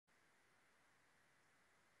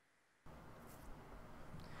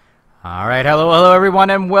All right, hello everyone,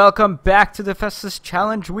 and welcome back to the Festus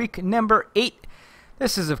Challenge week number 8.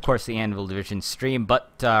 This is, of course, the Anvil Division stream,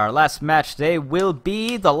 but our last match today will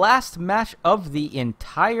be the last match of the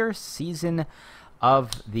entire season of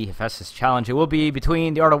the Festus Challenge. It will be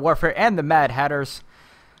between the Art of Warfare and the Mad Hatters.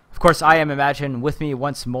 Of course, I am Imagine. With me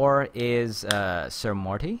once more is Sir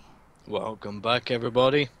Morty. Welcome back,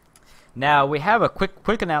 everybody. Now, we have a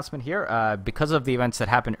quick announcement here. Because of the events that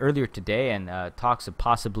happened earlier today and talks of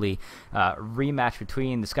possibly rematch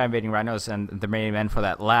between the Sky Invading Rhinos and the Merry Men for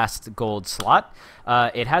that last gold slot,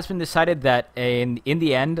 it has been decided that in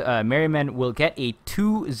the end, Merry Men will get a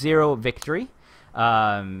 2-0 victory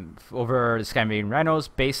over the Sky Invading Rhinos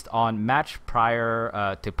based on match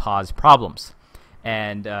prior to pause problems.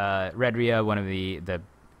 And Redria, one of the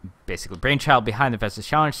basically brainchild behind the Festus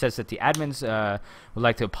Challenge, says that the admins would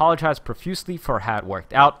like to apologize profusely for how it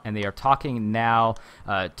worked out, and they are talking now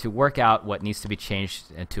to work out what needs to be changed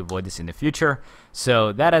to avoid this in the future.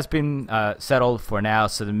 So that has been settled for now.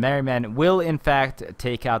 So the Merry Men will, in fact,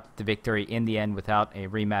 take out the victory in the end without a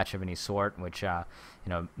rematch of any sort, which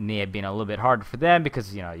may have been a little bit hard for them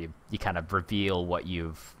because you kind of reveal what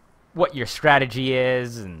your strategy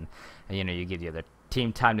is, and you give the other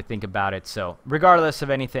team time to think about it. So regardless of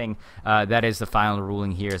anything, that is the final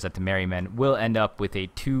ruling here, is that the Merry Men will end up with a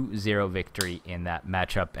 2-0 victory in that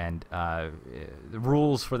matchup, and the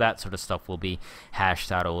rules for that sort of stuff will be hashed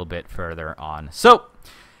out a little bit further on. So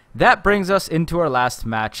that brings us into our last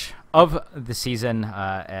match of the season,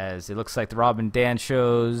 as it looks like the Rob and Dan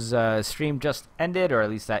show's stream just ended, or at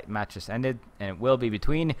least that match just ended, and it will be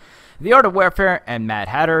between the Art of Warfare and Mad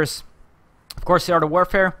Hatters. Of course, the Art of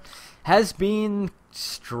Warfare has been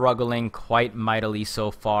struggling quite mightily so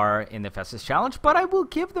far in the Festus Challenge, but I will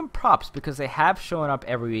give them props because they have shown up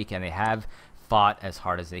every week and they have fought as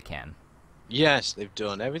hard as they can. Yes, they've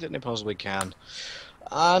done everything they possibly can,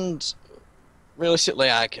 and realistically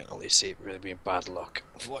I can only see it really being bad luck,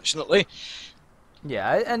 unfortunately.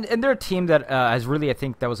 Yeah, and they're a team that has really, I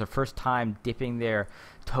think that was their first time dipping their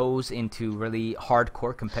toes into really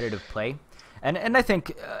hardcore competitive play. And I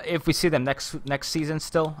think if we see them next season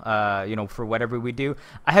still, for whatever we do,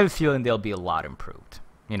 I have a feeling they'll be a lot improved.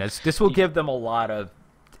 This will give them a lot of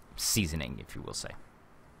seasoning, if you will say.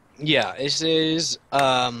 Yeah, this is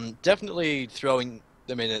definitely throwing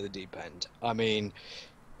them in at the deep end. I mean,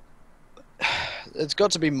 there's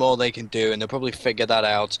got to be more they can do, and they'll probably figure that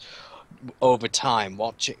out over time,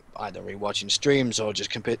 either rewatching streams or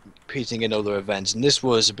just competing in other events. And this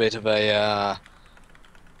was a bit of a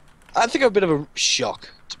I think a bit of a shock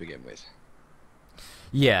to begin with.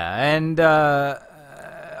 Yeah, and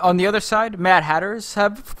on the other side, Mad Hatters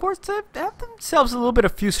have, of course, have themselves a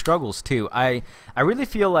few struggles too. I really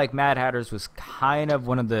feel like Mad Hatters was kind of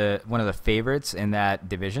one of the favorites in that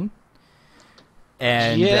division,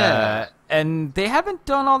 and and they haven't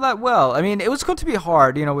done all that well. I mean, it was going to be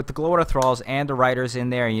hard, with the Glowater Thralls and the Riders in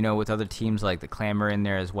there, with other teams like the Clamor in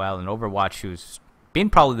there as well, and Overwatch, who's been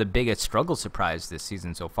probably the biggest struggle surprise this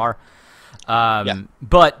season so far.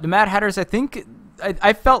 But the Mad Hatters, I think,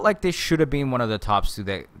 I felt like they should have been one of the top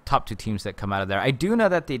two teams that come out of there. I do know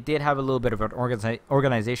that they did have a little bit of an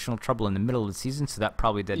organizational trouble in the middle of the season, so that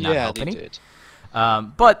probably did not help any. Did.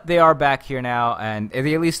 But they are back here now, and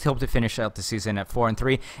they at least hope to finish out the season at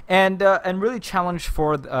 4-3, and really challenge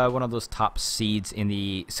for one of those top seeds in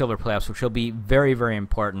the Silver Playoffs, which will be very, very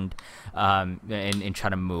important in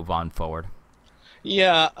trying to move on forward.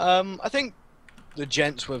 Yeah, I think the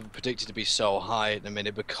Gents were predicted to be so high at the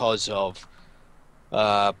minute because of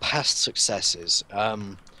past successes.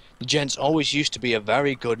 The Gents always used to be a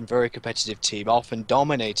very good and very competitive team, often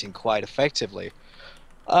dominating quite effectively.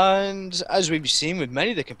 And as we've seen with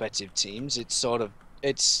many of the competitive teams,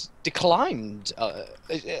 it's declined.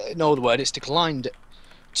 In other words, it's declined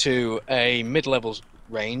to a mid-level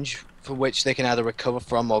range for which they can either recover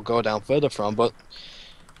from or go down further from, but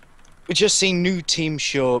we've just seen new teams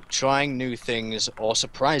show up, trying new things, or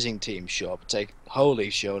surprising teams show up. Take Holy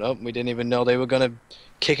showed up, we didn't even know they were going to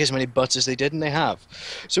kick as many butts as they did, and they have.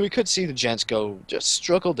 So we could see the Gents just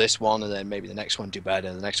struggle this one, and then maybe the next one do better,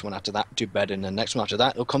 and the next one after that do better, and the next one after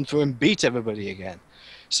that they'll come through and beat everybody again.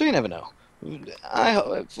 So you never know.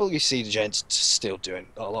 I fully see the Gents still doing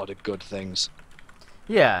a lot of good things.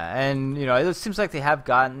 Yeah, and it seems like they have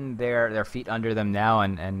gotten their feet under them now,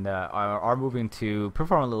 and are moving to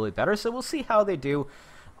perform a little bit better. So we'll see how they do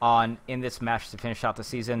in this match to finish out the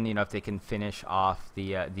season. If they can finish off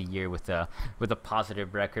the year with a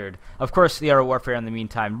positive record. Of course, the Art of Warfare in the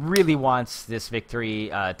meantime really wants this victory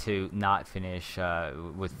to not finish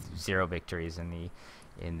with 0 victories in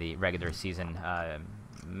the regular season.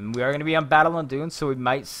 We are going to be on Battle on Dune, so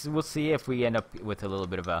we'll see if we end up with a little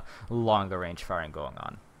bit of a longer range firing going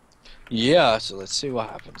on. Yeah, so let's see what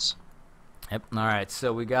happens. Yep. All right,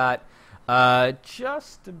 so we got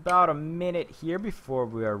just about a minute here before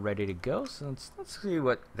we are ready to go. So let's see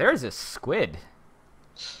what. There's a squid.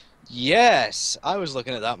 Yes, I was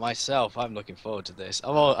looking at that myself. I'm looking forward to this.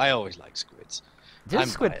 I always like squids. There's I'm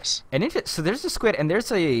a squid. biased. So there's a squid and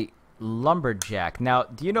there's a lumberjack. Now,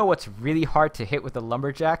 do you know what's really hard to hit with a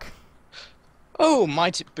lumberjack? Oh,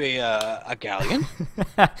 might it be a galleon?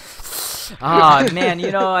 Oh man,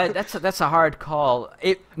 you know that's a hard call.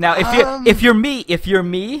 If you're me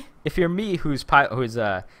who's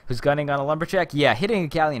gunning on a lumberjack, yeah, hitting a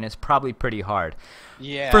galleon is probably pretty hard.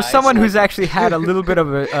 Yeah. For someone who's actually had a little bit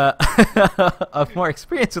of of more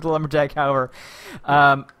experience with a lumberjack, however,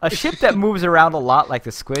 a ship that moves around a lot like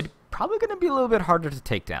the squid probably going to be a little bit harder to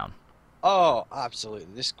take down. Oh, absolutely.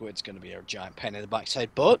 This squid's going to be a giant pain in the backside,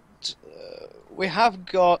 but we have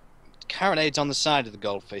got carronades on the side of the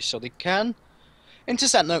goldfish, so they can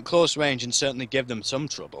intercept them at close range and certainly give them some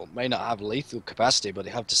trouble. May not have lethal capacity, but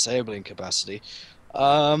they have disabling capacity.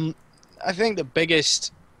 I think the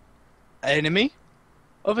biggest enemy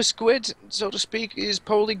of a squid, so to speak, is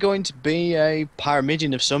probably going to be a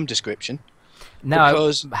pyramidion of some description. Now,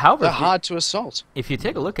 because however, they're hard to assault. If you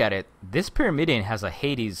take a look at it, this pyramidion has a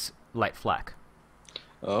Hades light flak.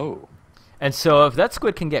 Oh. And so if that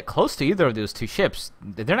squid can get close to either of those two ships,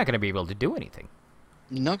 they're not going to be able to do anything.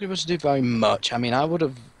 Not going to be able to do very much. I mean, I would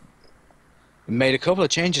have made a couple of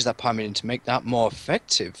changes to that pyramidion to make that more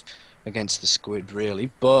effective against the squid,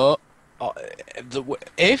 really. But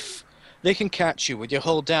if they can catch you with your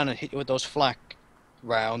hull down and hit you with those flak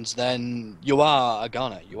rounds, then you are a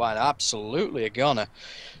gunner. You are absolutely a gunner.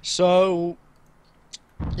 So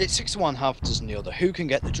it's 6 to 1, half a dozen the other. Who can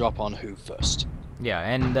get the drop on who first? Yeah,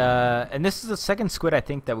 and this is the second squid I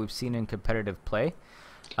think that we've seen in competitive play.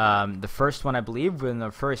 The first one, I believe, in the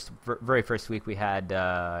very first week, we had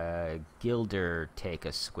Gilder take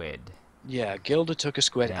a squid. Yeah, Gilder took a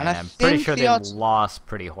squid, and I'm pretty sure they lost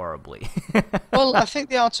pretty horribly. Well, I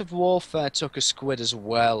think the Art of Warfare took a squid as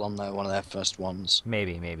well on one of their first ones.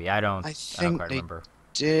 Maybe. I don't quite remember.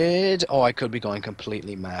 Did? Oh, I could be going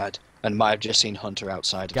completely mad, and might have just seen Hunter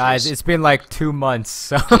outside. Guys, it's been like 2 months,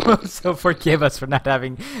 so so forgive us for not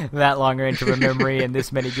having that long range of a memory in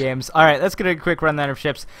this many games. All right, let's get a quick rundown of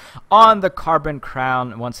ships on the Carbon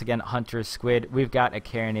Crown. Once again, Hunter Squid. We've got a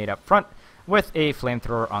carronade up front with a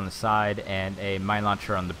flamethrower on the side and a mine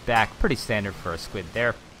launcher on the back. Pretty standard for a squid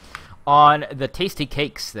there. On the Tasty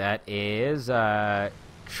Cakes, that is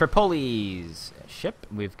Tripoli's ship.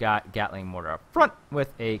 We've got Gatling mortar up front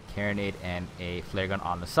with a carronade and a flare gun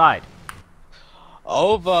on the side.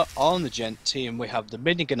 Over on the Gent team, we have the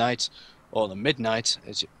Midnight, or the Midnight,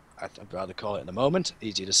 as I'd rather call it at the moment.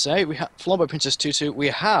 Easy to say. We have Flamboy Princess Tutu. We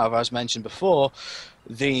have, as mentioned before,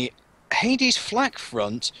 the Hades flak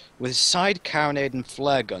front with side carronade and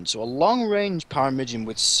flare gun. So a long-range pyramidion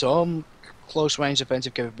with some close-range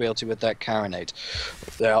offensive capability with that carronade.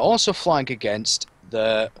 They are also flying against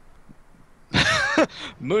the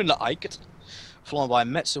Moonlight, flown by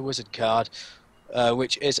Metza Wizard card,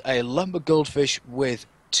 which is a lumber goldfish with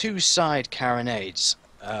 2 side carronades.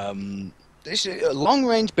 This is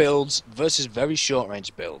long-range builds versus very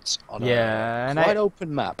short-range builds on a quite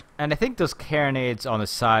open map. And I think those carronades on the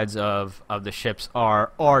sides of the ships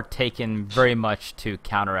are taken very much to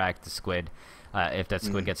counteract the squid, if that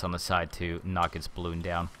squid gets on the side to knock its balloon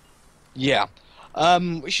down. Yeah.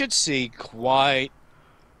 We should see quite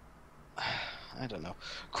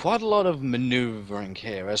a lot of maneuvering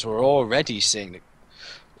here, as we're already seeing the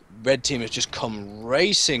Red team has just come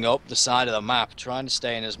racing up the side of the map, trying to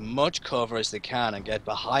stay in as much cover as they can and get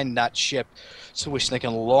behind that ship, so which they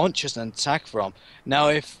can launch an attack from. Now,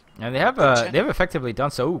 they have effectively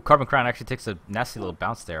done so. Ooh, Carbon Crown actually takes a nasty little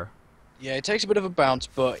bounce there. Yeah, it takes a bit of a bounce,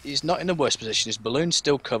 but he's not in the worst position. His balloon's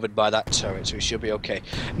still covered by that turret, so he should be okay.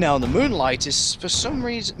 Now, the Moonlight is, for some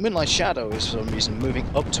reason, Moonlight Shadow is, for some reason, moving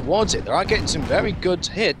up towards it. They are getting some very good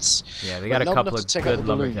hits. Yeah, they got a couple of good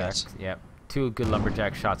lumberjacks. Yep. 2 good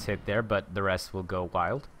lumberjack shots hit there, but the rest will go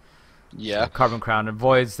wild. Yeah. So Carbon Crown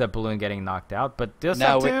avoids that balloon getting knocked out, but just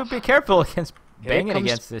have to be careful against banging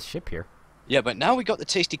against this ship here. Yeah, but now we got the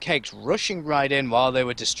Tasty Cakes rushing right in while they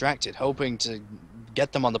were distracted, hoping to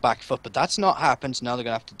get them on the back foot, but that's not happened, so now they're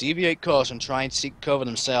going to have to deviate course and try and seek cover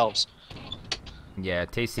themselves. Yeah,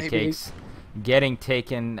 Tasty Cakes getting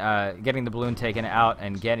the balloon taken out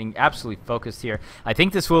and getting absolutely focused here. I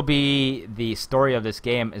think this will be the story of this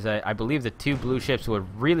game, is I believe the 2 blue ships would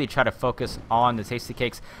really try to focus on the Tasty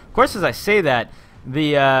Cakes. Of course, as I say that,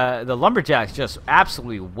 The lumberjack just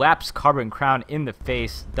absolutely whaps Carbon Crown in the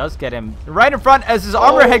face. Does get him right in front as his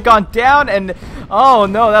armor had gone down, and oh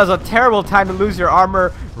no, that was a terrible time to lose your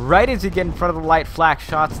armor right as you get in front of the light flak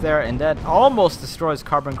shots there, and that almost destroys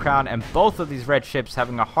Carbon Crown. And both of these red ships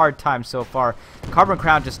having a hard time so far. Carbon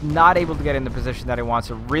Crown just not able to get in the position that he wants.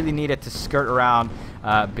 So really needed to skirt around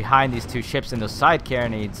behind these two ships, and those side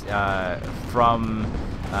carronades from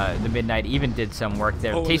the Midnight even did some work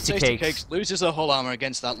there. Tasty Cakes loses her whole armor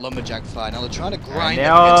against that lumberjack fire. Now they're trying to grind him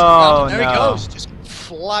against the ground, and there he goes, just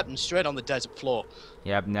flat and straight on the desert floor.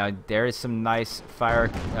 Yep, now there is some nice fire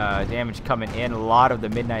damage coming in. A lot of the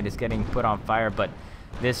Midnight is getting put on fire, but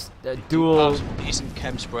this dual... decent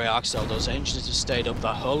chem spray arc cell. Those engines have stayed up.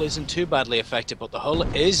 The hull isn't too badly affected, but the hull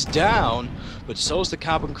is down. But so is the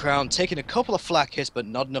Carbon Crown, taking a couple of flak hits, but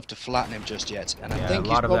not enough to flatten him just yet. And I think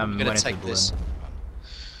he's probably going to take this.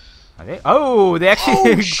 Oh, they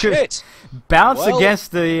actually shit. bounce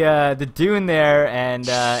against the dune there, and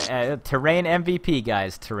Terrain MVP,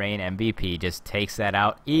 guys. Terrain MVP just takes that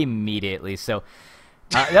out immediately. So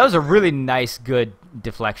that was a really nice, good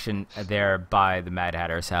deflection there by the Mad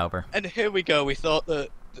Hatters, however. And here we go. We thought that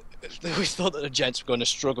the gents were going to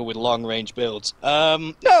struggle with long-range builds.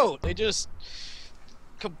 No, they just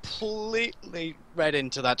completely read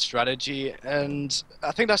into that strategy, and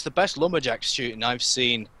I think that's the best lumberjack shooting I've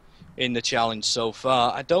seen in the challenge so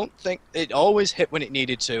far. I don't think it always hit when it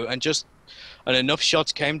needed to, and enough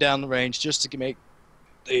shots came down the range just to make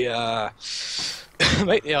the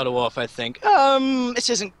make the Art of Warfare think this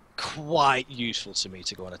isn't quite useful to me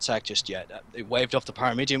to go and attack just yet. They waved off the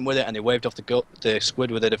Paramedium with it, and they waved off the Squid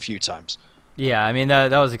with it a few times. Yeah, I mean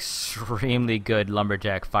that was extremely good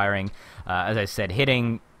lumberjack firing. As I said,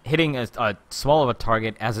 hitting a small of a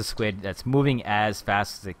target as a squid that's moving as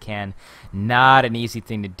fast as it can, not an easy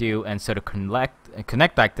thing to do, and so to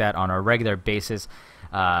connect like that on a regular basis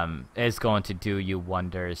is going to do you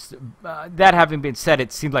wonders. That having been said,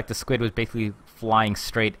 it seemed like the squid was basically flying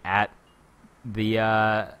straight at the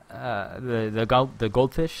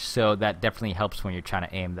goldfish, so that definitely helps when you're trying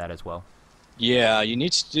to aim that as well. Yeah, you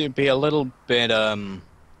need to be a little bit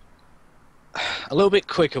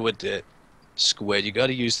quicker with the squid. You got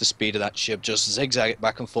to use the speed of that ship, just zigzag it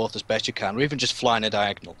back and forth as best you can, or even just flying a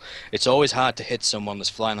diagonal. It's always hard to hit someone that's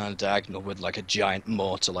flying on a diagonal with like a giant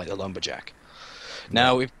mortar like the lumberjack.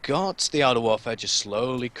 Now we've got the Art of Warfare just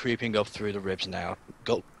slowly creeping up through the ribs now.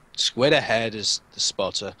 Got squid ahead is the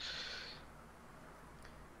spotter.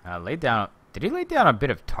 Did he lay down a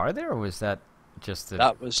bit of tar there, or was that just the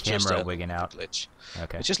camera wigging out? Glitch.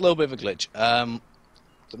 Okay. It's just a little bit of a glitch.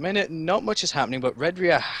 The minute not much is happening, but Red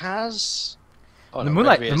Rhea has... The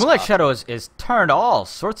Moonlight Shadow is turned all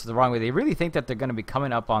sorts of the wrong way. They really think that they're going to be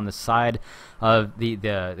coming up on the side of the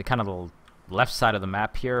kind of the left side of the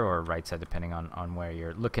map here, or right side, depending on where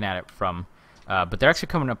you're looking at it from. But they're actually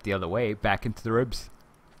coming up the other way, back into the ribs.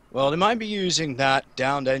 Well, they might be using that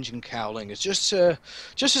downed engine cowling as just as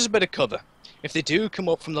a bit of cover. If they do come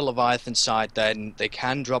up from the Leviathan side, then they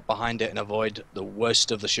can drop behind it and avoid the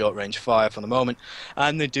worst of the short-range fire for the moment.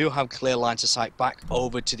 And they do have clear lines of sight back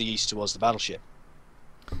over to the east towards the battleship.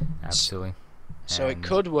 Absolutely. So it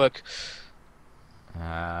could work.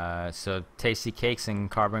 So Tasty Cakes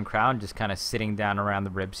and Carbon Crown just kind of sitting down around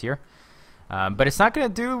the ribs here. But it's not going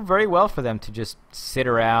to do very well for them to just sit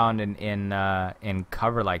around in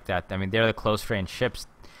cover like that. I mean, they're the close-range ships.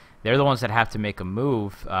 They're the ones that have to make a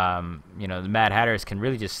move. You know, the Mad Hatters can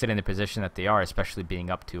really just sit in the position that they are, especially being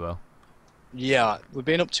up 2-0. Yeah, with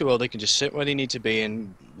being up 2-0, they can just sit where they need to be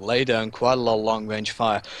and lay down quite a lot of long-range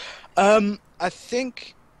fire. I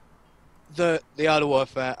think the Art of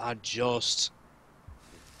Warfare are just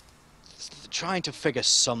trying to figure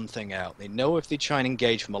something out. They know if they try and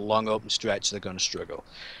engage from a long open stretch, they're going to struggle.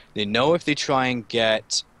 They know if they try and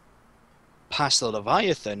get past the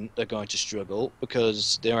Leviathan, they're going to struggle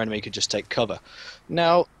because their enemy could just take cover.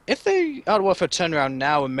 Now, if the Art of Warfare turned around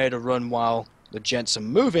now and made a run while the gents are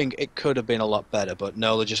moving, it could have been a lot better, but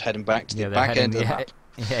no, they're just heading back to the back end of the map.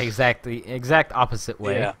 Yeah, exactly. Exact opposite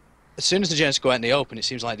way. Yeah. As soon as the gents go out in the open, it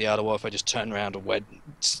seems like the Art of Warfare just turn around and went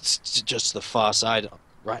just to the far side,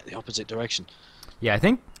 right the opposite direction. Yeah, I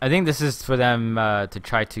think this is for them to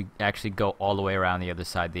try to actually go all the way around the other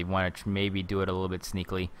side. They want to maybe do it a little bit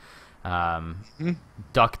sneakily.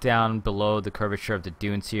 Duck down below the curvature of the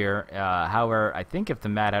dunes here. However, I think if the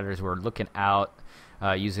Mad Hatters were looking out,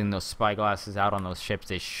 using those spyglasses out on those ships,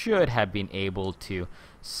 they should have been able to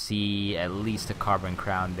see at least a Carbon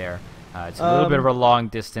Crown there. It's a little bit of a long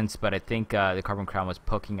distance, but I think the Carbon Crown was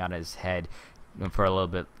poking out his head for a little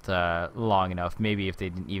bit long enough. Maybe if they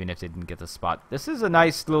didn't, even if they didn't get the spot. This is a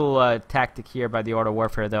nice little tactic here by the Order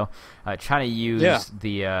Warfare, though, trying to use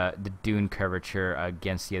the dune curvature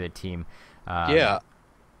against the other team.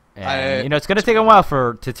 And you know, it's gonna take a while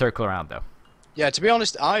to circle around, though. Yeah, to be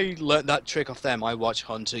honest, I learnt that trick off them. I watch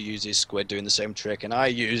Hunter use his squid doing the same trick, and I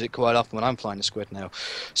use it quite often when I'm flying a squid now.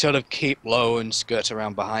 Sort of keep low and skirt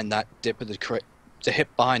around behind that dip of the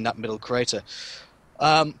hip behind that middle crater.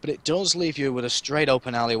 But it does leave you with a straight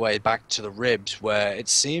open alleyway back to the ribs, where it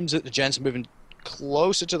seems that the gents are moving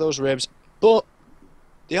closer to those ribs, but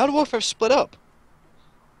the Outer Warfare have split up.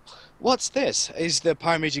 What's this? Is the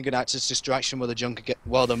Pyramidion going to act as distraction while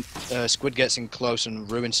the squid gets in close and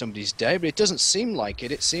ruins somebody's day? But it doesn't seem like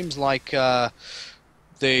it. It seems like the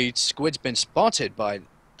squid's been spotted by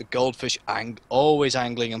the goldfish always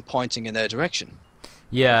angling and pointing in their direction.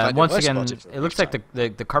 Yeah, once again, it looks like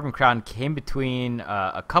the Carbon Crown came between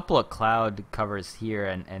a couple of cloud covers here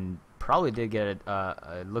and probably did get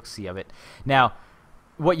a look-see of it. Now,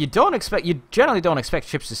 what you don't expect, you generally don't expect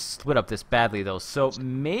ships to split up this badly, though. So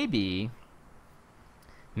maybe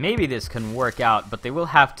this can work out, but they will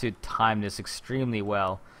have to time this extremely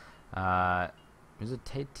well. Is it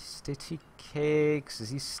Tasty Cakes?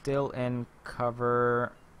 Is he still in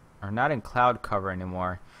cover, or not in cloud cover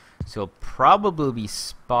anymore? So he'll probably be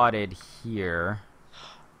spotted here.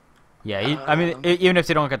 Yeah, I mean, even if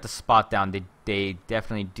they don't get the spot down, they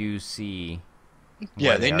definitely do see.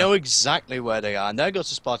 Yeah, they know exactly where they are, and there goes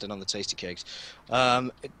the spotted on the Tasty Cakes.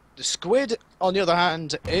 The squid, on the other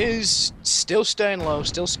hand, is still staying low,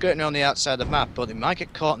 still skirting on the outside of the map, but they might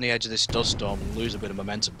get caught on the edge of this dust storm and lose a bit of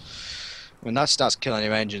momentum. When that starts killing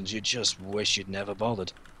your engines, you just wish you'd never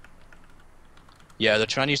bothered. Yeah, they're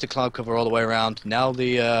trying to use the cloud cover all the way around. Now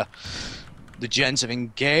the gents have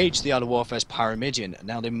engaged the Outer Warfare's Pyramidion.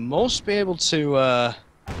 Now they must be able to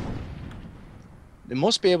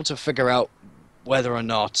figure out whether or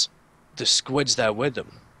not the squid's there with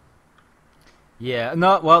them. Yeah,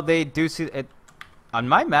 no, well, they do see it. On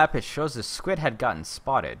my map, it shows the squid had gotten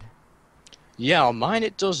spotted. Yeah, on mine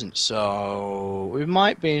it doesn't, so we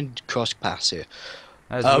might be in cross paths here.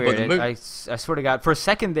 That's weird. I swear to God, for a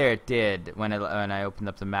second there it did when I opened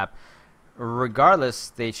up the map. Regardless,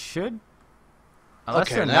 they should. Unless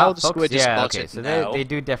okay, they're now not the squid is spotted. So they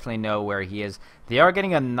do definitely know where he is. They are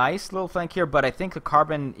getting a nice little flank here, but I think the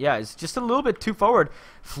Carbon, is just a little bit too forward.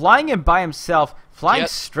 Flying in by himself, flying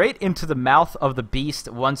straight into the mouth of the beast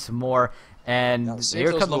once more, and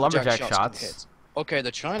here come the lumberjack shots. Okay,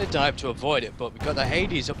 they're trying to dive to avoid it, but we've got the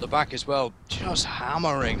Hades up the back as well, just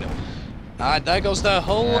hammering them. And there goes their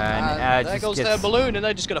hull, and there goes their balloon, and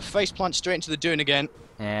they're just going to face plant straight into the dune again.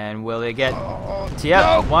 And will they get...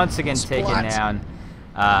 once again taken down.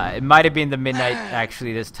 It might have been the Midnight,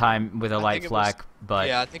 actually, this time with a light flak, but...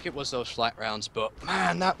 Yeah, I think it was those flak rounds, but,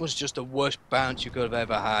 man, that was just the worst bounce you could have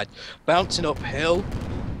ever had. Bouncing uphill,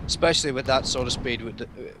 especially with that sort of speed, with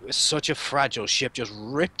such a fragile ship, just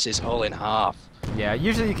ripped his hull in half. Yeah,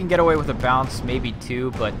 usually you can get away with a bounce, maybe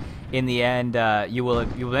two, but in the end, you will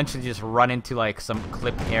eventually just run into, like, some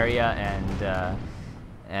clip area,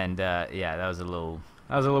 and yeah, that was a little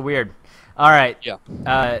weird. All right. Yeah.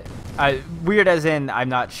 Weird as in I'm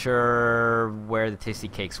not sure where the Tasty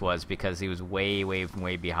Cakes was because he was way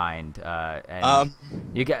behind. And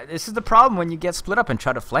this is the problem when you get split up and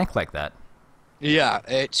try to flank like that. Yeah,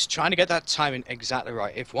 it's trying to get that timing exactly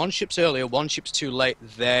right. If one ship's earlier, one ship's too late,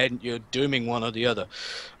 then you're dooming one or the other.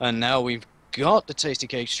 And now we've got the Tasty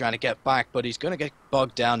Cakes trying to get back, but he's going to get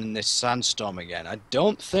bogged down in this sandstorm again. I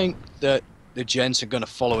don't think that the gents are going to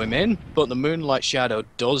follow him in, but the Moonlight Shadow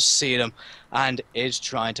does see them and is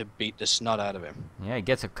trying to beat the snot out of him. Yeah, he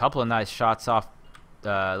gets a couple of nice shots off.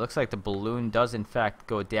 Looks like the balloon does in fact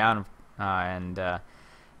go down, and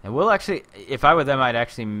we'll actually, if I were them, I'd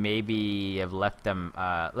actually maybe have let them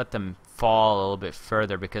fall a little bit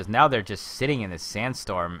further because now they're just sitting in this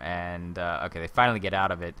sandstorm, and okay, they finally get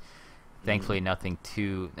out of it. Thankfully, nothing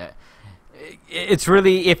too. It's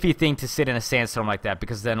really iffy thing to sit in a sandstorm like that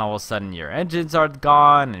because then all of a sudden your engines are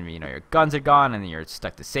gone and your guns are gone and you're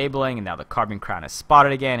stuck disabling, and now the Carbon Crown is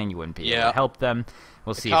spotted again and you wouldn't be able to help them.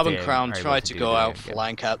 We'll see. The Carbon Crown tried to go out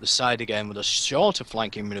flank out the side again with a shorter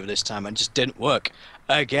flanking maneuver this time and just didn't work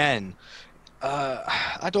again.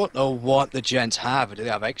 I don't know what the gents have. Do they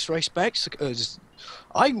have X-ray specs?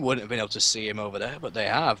 I wouldn't have been able to see him over there, but they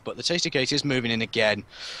have. But the Tasty Case is moving in again,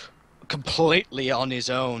 completely on his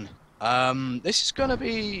own. This is going to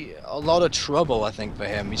be a lot of trouble, I think, for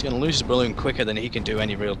him. He's going to lose his balloon quicker than he can do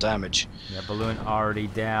any real damage. Yeah, balloon already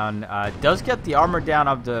down. Does get the armor down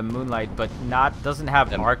of the Moonlight, but doesn't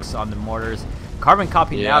have arcs on the mortars. Carbon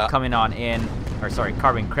copy now coming on in. or sorry,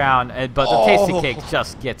 Carbon Crown. But the Tasty Cake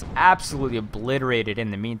just gets absolutely obliterated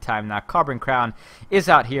in the meantime. Now Carbon Crown is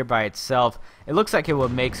out here by itself. It looks like it will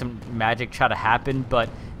make some magic try to happen, but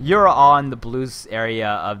you're on the blues area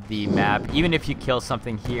of the map. Even if you kill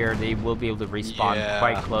something here, they will be able to respawn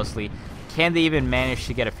quite closely. Can they even manage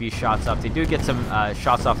to get a few shots off? They do get some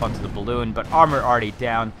shots off onto the balloon, but armor already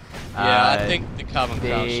down. Yeah, I think the Carbon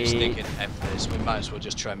Crown's just thinking, F this, we might as well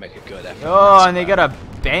just try and make a good effort. Oh, and they got a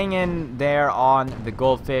bang in there on the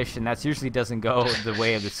goldfish, and that usually doesn't go the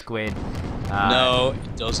way of the squid. No,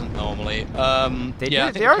 it doesn't normally. They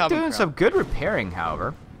are doing some good repairing,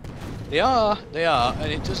 however. They are,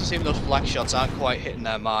 and it doesn't seem those flak shots aren't quite hitting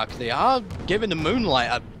their mark. They are giving the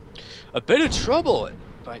Moonlight a bit of trouble,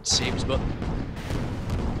 it seems, but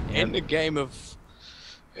in the game of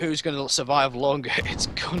who's going to survive longer, it's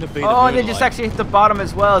going to be the Moonlight. And they just actually hit the bottom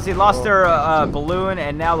as well as they lost their balloon,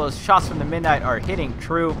 and now those shots from the Midnight are hitting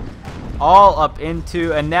true. All up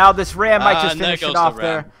into, and now this Ram might just finish it off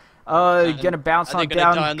there. Gonna bounce on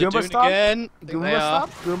down. Goomba Stomp?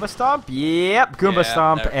 Goomba Stomp? Yep, Goomba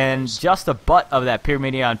Stomp, and just the butt of that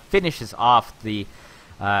Pyramidion finishes off the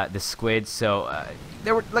squid. So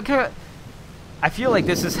there were I feel like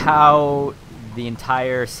this is how the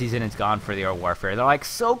entire season has gone for the Air Warfare. They're like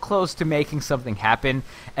so close to making something happen,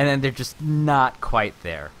 and then they're just not quite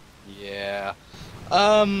there. Yeah.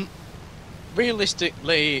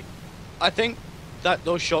 Realistically, I think that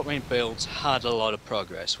those short-range builds had a lot of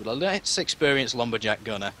progress. With a less experienced lumberjack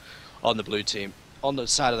gunner on the blue team, on the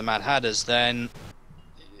side of the Mad Hatters, then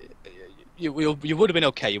you would have been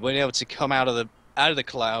okay. You would have been able to come out of the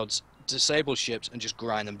clouds, disable ships, and just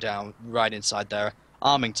grind them down right inside their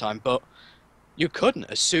arming time. But you couldn't.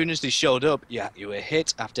 As soon as they showed up, you were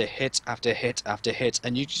hit after hit after hit after hit,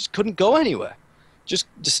 and you just couldn't go anywhere. Just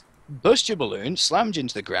burst your balloon, slammed you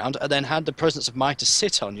into the ground, and then had the presence of mind to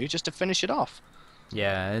sit on you just to finish it off.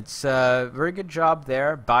 Yeah, it's a very good job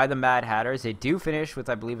there by the Mad Hatters. They do finish with,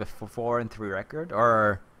 I believe, a 4-3 record,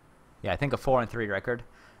 or yeah, I think a 4-3 record.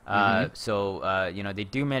 So you know, they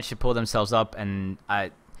do manage to pull themselves up, and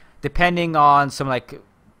depending on some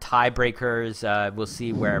tiebreakers, we'll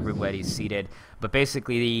see where everybody's seated. But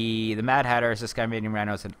basically, the Mad Hatters, the Sky Maiden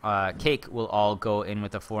Rhinos, and Cake will all go in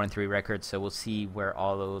with a 4-3 record. So we'll see where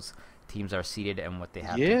all those teams are seated and what they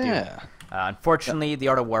have to do. Unfortunately, the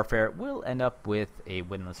Art of Warfare will end up with a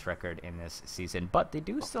winless record in this season, but they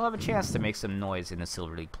do still have a chance to make some noise in the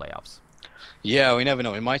Silver League playoffs. Yeah, we never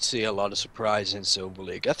know. We might see a lot of surprise in Silver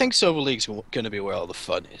League. I think Silver League's going to be where all the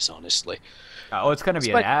fun is, honestly. It's going to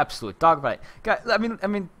be an absolute dogfight. I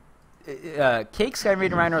mean, Cake, Sky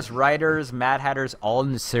Maiden Rhinos, Riders, Mad Hatters, all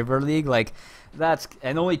in the Silver League.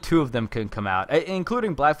 And only 2 of them can come out,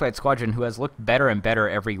 including Black Flight Squadron, who has looked better and better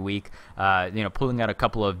every week. You know, pulling out a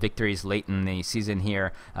couple of victories late in the season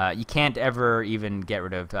here. You can't ever even get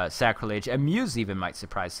rid of Sacrilege. And Muse even might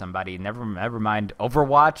surprise somebody. Never mind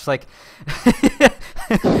Overwatch.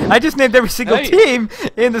 I just named every single team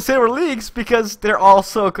in the Silver Leagues because they're all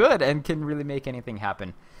so good and can really make anything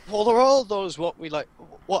happen. Well, they're all those what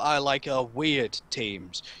I like are weird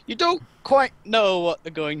teams. You don't quite know what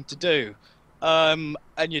they're going to do. And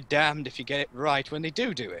you're damned if you get it right when they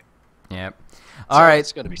do it. Yep. All right.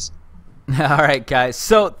 It's going to be... All right, guys.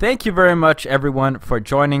 So thank you very much, everyone, for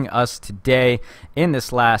joining us today in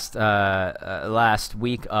this last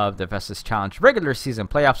week of the Festus Challenge regular season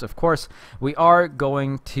playoffs. Of course, we are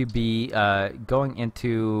going to be going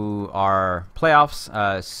into our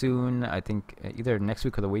playoffs soon. I think either next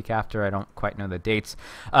week or the week after. I don't quite know the dates.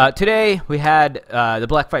 Today, we had the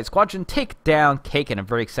Black Fight Squadron take down Cake in a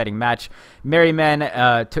very exciting match. Merry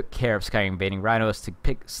Men took care of Sky Invading Rhinos to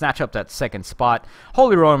snatch up that second spot.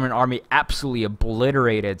 Holy Roman Army absolutely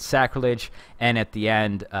obliterated Sacrilege, and at the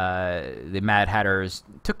end, the Mad Hatters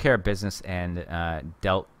took care of business and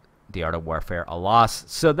dealt the Art of Warfare a loss.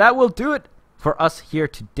 So that will do it for us here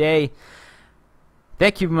today.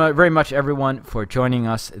 Thank you very much, everyone, for joining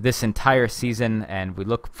us this entire season, and we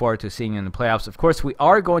look forward to seeing you in the playoffs. Of course, we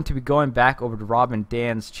are going to be going back over to Rob and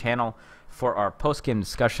Dan's channel for our post-game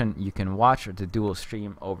discussion. You can watch the dual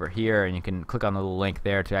stream over here, and you can click on the little link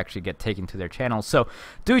there to actually get taken to their channel. So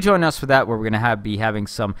do join us for that, where we're going to be having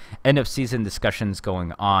some end-of-season discussions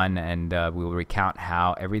going on, and we will recount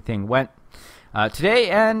how everything went today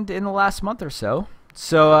and in the last month or so.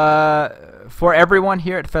 So for everyone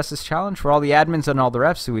here at Festus Challenge, for all the admins and all the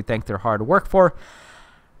refs who we thank their hard work for,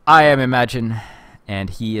 I am Imagine, and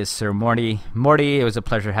he is Sir Morty. Morty, it was a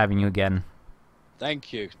pleasure having you again.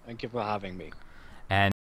 Thank you. Thank you for having me. And